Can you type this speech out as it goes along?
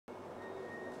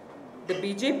The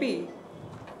BJP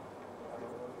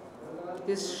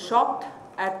is shocked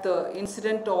at the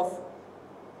incident of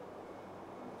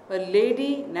a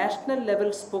lady national level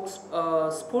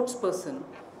sportsperson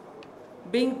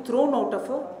being thrown out of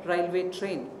a railway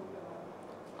train.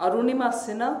 Arunima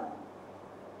Sinha,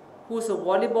 who is a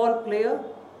volleyball player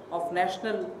of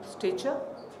national stature,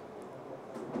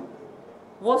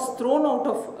 was thrown out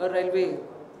of a railway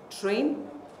train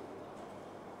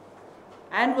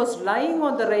and was lying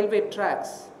on the railway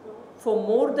tracks for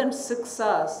more than 6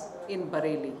 hours in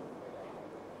Bareilly.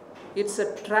 It's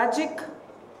a tragic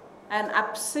and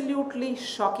absolutely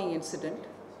shocking incident.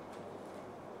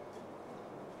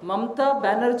 Mamata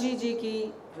Banerjee जी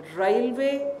की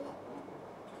railway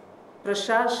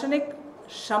प्रशासनिक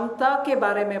क्षमता के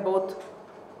बारे में बहुत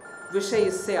विषय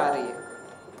इससे आ रही है.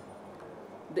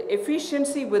 The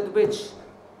efficiency with which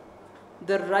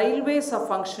the railways are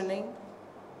functioning,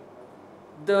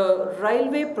 the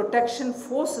railway protection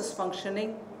force is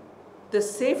functioning, the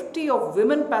safety of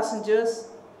women passengers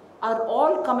are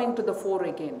all coming to the fore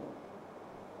again.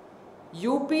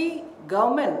 UP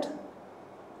government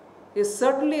is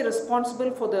certainly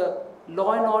responsible for the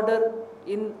law and order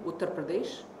in Uttar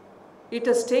Pradesh. It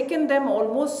has taken them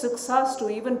almost 6 hours to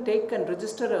even take and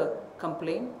register a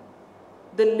complaint.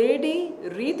 The lady,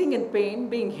 writhing in pain,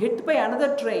 being hit by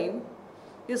another train,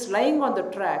 is lying on the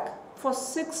track for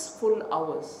 6 full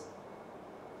hours.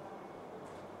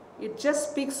 It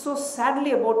just speaks so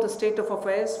sadly about the state of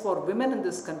affairs for women in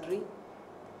this country.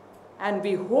 And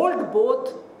we hold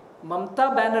both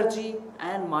Mamata Banerjee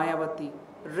and Mayawati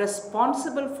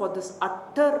responsible for this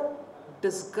utter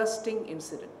disgusting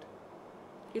incident.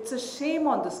 It's a shame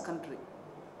on this country.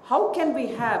 How can we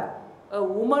have a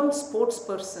woman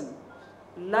sportsperson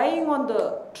lying on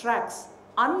the tracks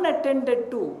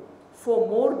unattended to for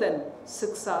more than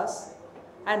 6 hours,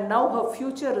 and now her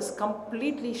future is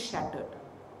completely shattered?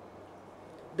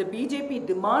 The BJP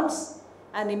demands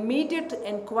an immediate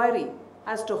inquiry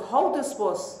as to how this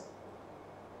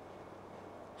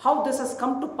has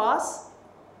come to pass.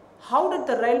 How did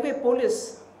the railway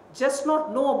police just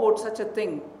not know about such a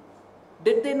thing?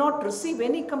 Did they not receive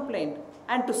any complaint?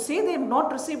 And to say they have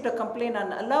not received a complaint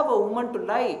and allow a woman to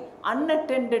lie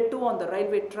unattended to on the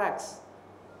railway tracks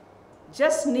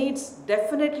just needs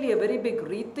definitely a very big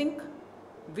rethink.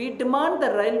 We demand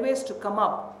the railways to come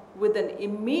up with an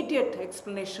immediate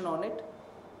explanation on it.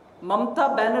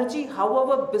 Mamata Banerjee,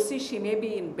 however busy she may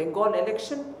be in Bengal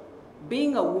election,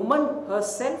 being a woman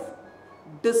herself,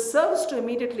 deserves to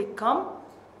immediately come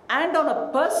and on a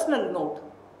personal note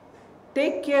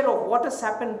take care of what has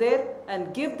happened there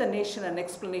and give the nation an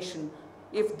explanation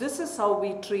if this is how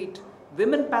we treat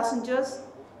women passengers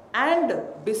and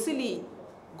busily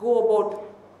go about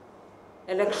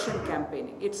election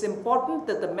campaigning. It's important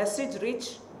that the message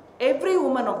reach every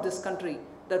woman of this country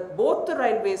that both the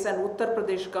railways and Uttar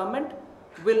Pradesh government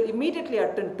will immediately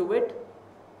attend to it.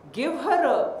 Give her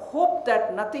a hope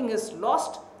that nothing is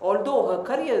lost, although her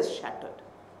career is shattered.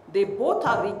 They both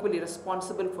are equally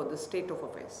responsible for the state of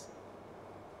affairs.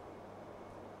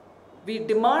 We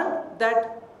demand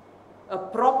that a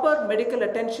proper medical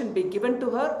attention be given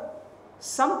to her,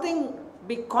 something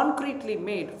be concretely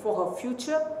made for her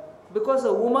future, because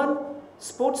a woman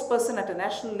sportsperson at a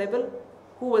national level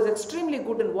who was extremely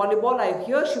good in volleyball, I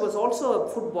hear she was also a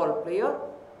football player,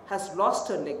 has lost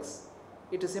her legs.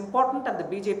 It is important, and the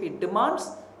BJP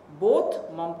demands both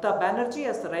Mamata Banerjee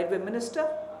as the railway minister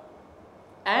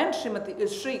and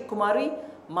Shri Kumari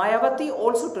Mayawati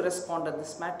also to respond on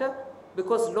this matter,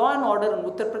 because law and order in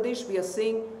Uttar Pradesh, we are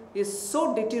seeing, is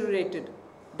so deteriorated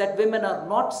that women are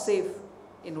not safe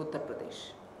in Uttar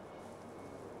Pradesh.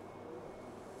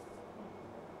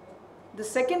 The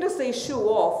second is the issue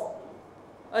of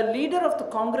a leader of the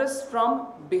Congress from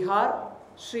Bihar,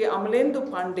 Shri Amalendu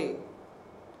Pandey,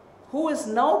 who is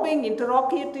now being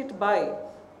interrogated by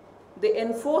the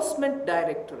Enforcement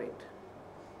Directorate.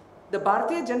 The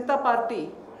Bharatiya Janata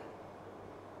Party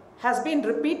has been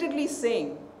repeatedly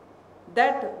saying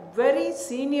that very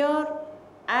senior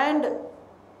and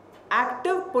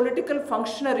active political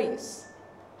functionaries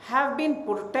have been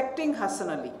protecting Hassan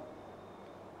Ali.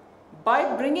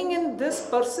 By bringing in this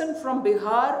person from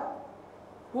Bihar,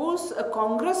 who's a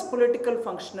Congress political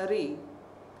functionary,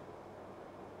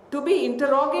 to be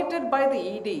interrogated by the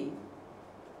ED,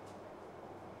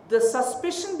 the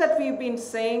suspicion that we've been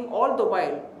saying all the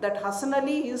while that Hassan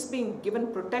Ali is being given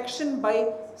protection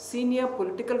by senior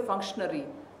political functionary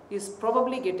is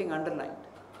probably getting underlined.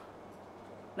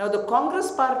 Now the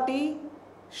Congress party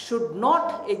should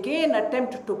not again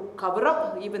attempt to cover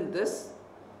up even this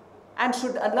and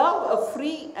should allow a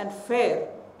free and fair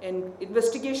an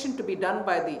investigation to be done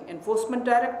by the Enforcement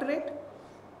Directorate,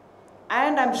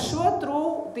 and I'm sure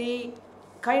through the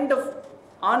kind of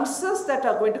answers that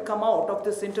are going to come out of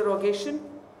this interrogation,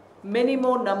 many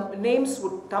more names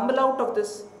would tumble out of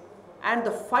this, and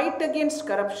the fight against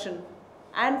corruption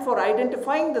and for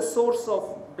identifying the source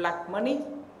of black money,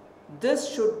 this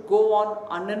should go on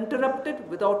uninterrupted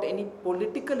without any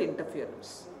political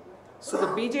interference. So the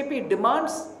BJP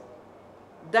demands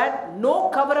that no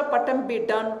cover-up attempt be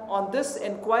done on this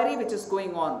inquiry which is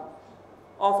going on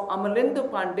of Amalendu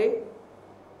Pandey,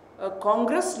 a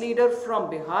Congress leader from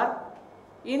Bihar,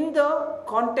 in the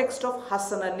context of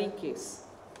Hassan Ali case.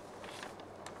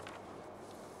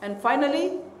 And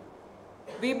finally,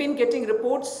 we've been getting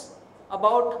reports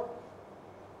about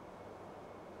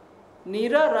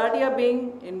Neera Radia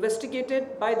being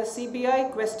investigated by the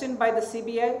CBI, questioned by the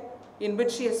CBI, in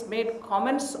which she has made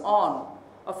comments on,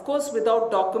 of course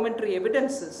without documentary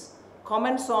evidences,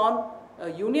 comments on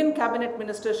Union Cabinet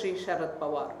Minister Shri Sharad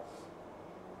Pawar.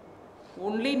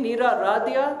 Only Neera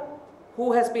Radia,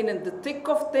 who has been in the thick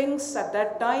of things at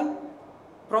that time,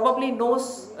 probably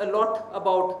knows a lot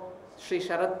about Shri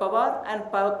Sharad Pawar,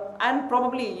 and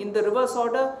probably in the reverse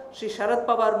order, Shri Sharad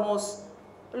Pawar knows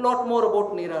a lot more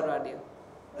about Neera Radia.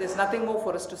 There's nothing more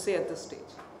for us to say at this stage.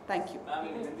 Thank you.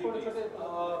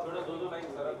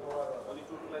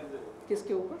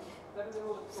 किसके ऊपर?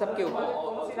 सबके ऊपर.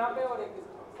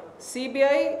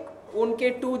 CBI उनके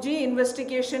 2G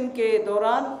investigation के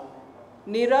दौरान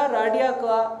नीरा राडिया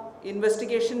का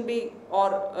investigation भी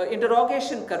और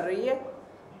इंटरोगेशन कर रही है,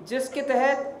 जिसके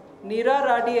तहत नीरा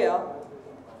राडिया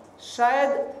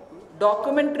शायद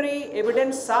डॉक्यूमेंट्री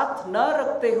एविडेंस साथ न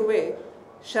रखते हुए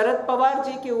शरद पवार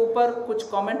जी के ऊपर कुछ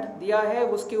कमेंट दिया है.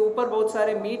 उसके ऊपर बहुत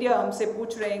सारे मीडिया हमसे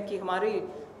पूछ रहे हैं कि हमारी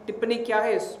टिप्पणी क्या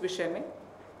है इस विषय में.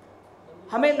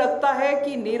 हमें लगता है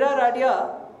कि नीरा राडिया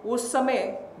उस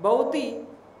समय बहुत ही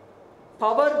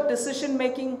पावर डिसीजन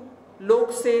मेकिंग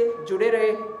लोग से जुड़े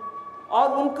रहे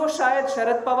और उनको शायद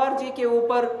शरद पवार जी के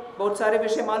ऊपर बहुत सारे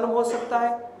विषय मालूम हो सकता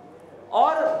है,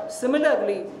 और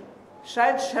सिमिलरली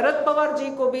शायद शरद पवार जी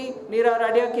को भी नीरा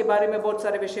राडिया के बारे में बहुत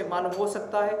सारे विषय मालूम हो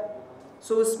सकता है.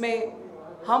 सो उसमें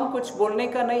हम कुछ बोलने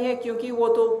का नहीं है, क्योंकि वो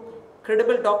तो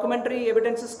क्रेडिबल डॉक्यूमेंट्री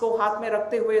एविडेंसेस को हाथ में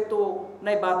रखते हुए तो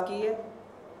नई बात की है.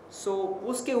 सो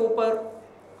उसके ऊपर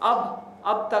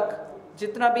अब तक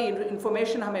जितना भी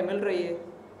इंफॉर्मेशन हमें मिल रही है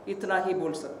इतना ही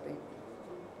बोल सकते हैं.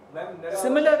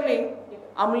 सिमिलरली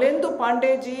अमलेंदु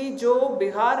पांडे जी जो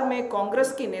बिहार में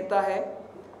कांग्रेस की नेता है,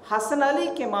 हसन अली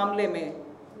के मामले में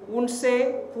उनसे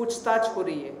पूछताछ हो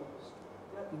रही है.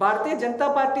 भारतीय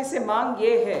जनता पार्टी से मांग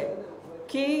ये है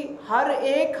कि हर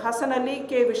एक हसन अली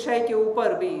के विषय के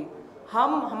ऊपर भी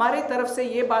हम हमारी तरफ से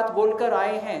ये बात बोलकर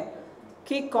आए हैं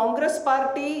कि कांग्रेस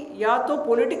पार्टी या तो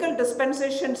पॉलिटिकल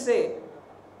डिस्पेंसेशन से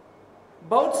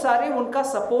बहुत सारे उनका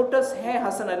सपोर्टर्स हैं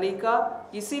हसन अली का,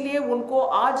 इसीलिए उनको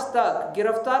आज तक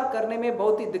गिरफ्तार करने में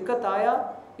बहुत ही दिक्कत आया.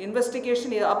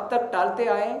 इन्वेस्टिगेशन अब तक टालते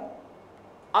आए.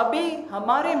 अभी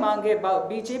हमारे मांगे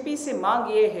बीजेपी से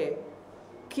मांग ये है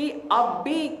कि अब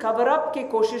भी कवर अप की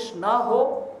कोशिश ना हो.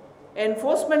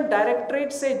 एनफोर्समेंट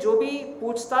डायरेक्टरेट से जो भी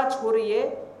पूछताछ हो रही है,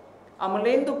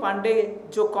 अमलेंदु पांडे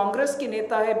जो कांग्रेस की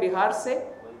नेता है बिहार से,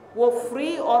 वो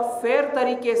फ्री और फेयर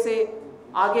तरीके से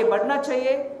आगे बढ़ना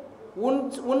चाहिए.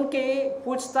 उनके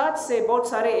पूछताछ से बहुत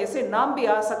सारे ऐसे नाम भी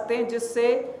आ सकते हैं जिससे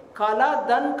काला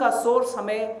धन का सोर्स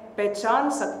हमें पहचान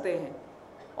सकते हैं.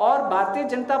 और भारतीय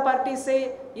जनता पार्टी से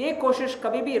ये कोशिश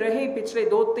कभी भी रही पिछले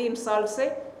 2-3 साल से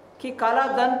कि काला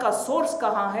धन का सोर्स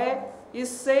कहाँ है,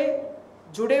 इससे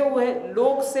जुड़े हुए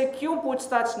लोग से क्यों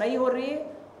पूछताछ नहीं हो रही है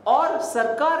और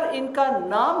सरकार इनका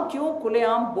नाम क्यों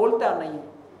खुलेआम बोलता नहीं है.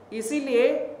 इसीलिए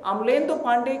अमलेंदु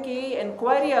पांडे की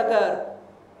इंक्वायरी अगर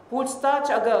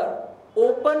पूछताछ अगर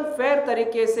ओपन फेयर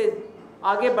तरीके से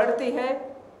आगे बढ़ती है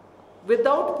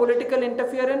विदाउट पॉलिटिकल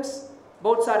इंटरफियरेंस,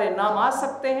 बहुत सारे नाम आ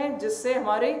सकते हैं जिससे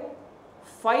हमारी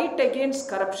फाइट अगेंस्ट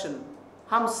करप्शन,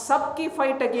 हम सब की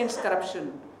फाइट अगेंस्ट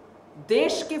करप्शन,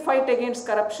 देश की फाइट अगेंस्ट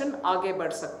करप्शन आगे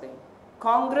बढ़ सकते हैं.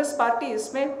 कांग्रेस पार्टी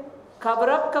इसमें कवर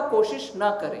अप का कोशिश ना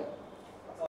करें.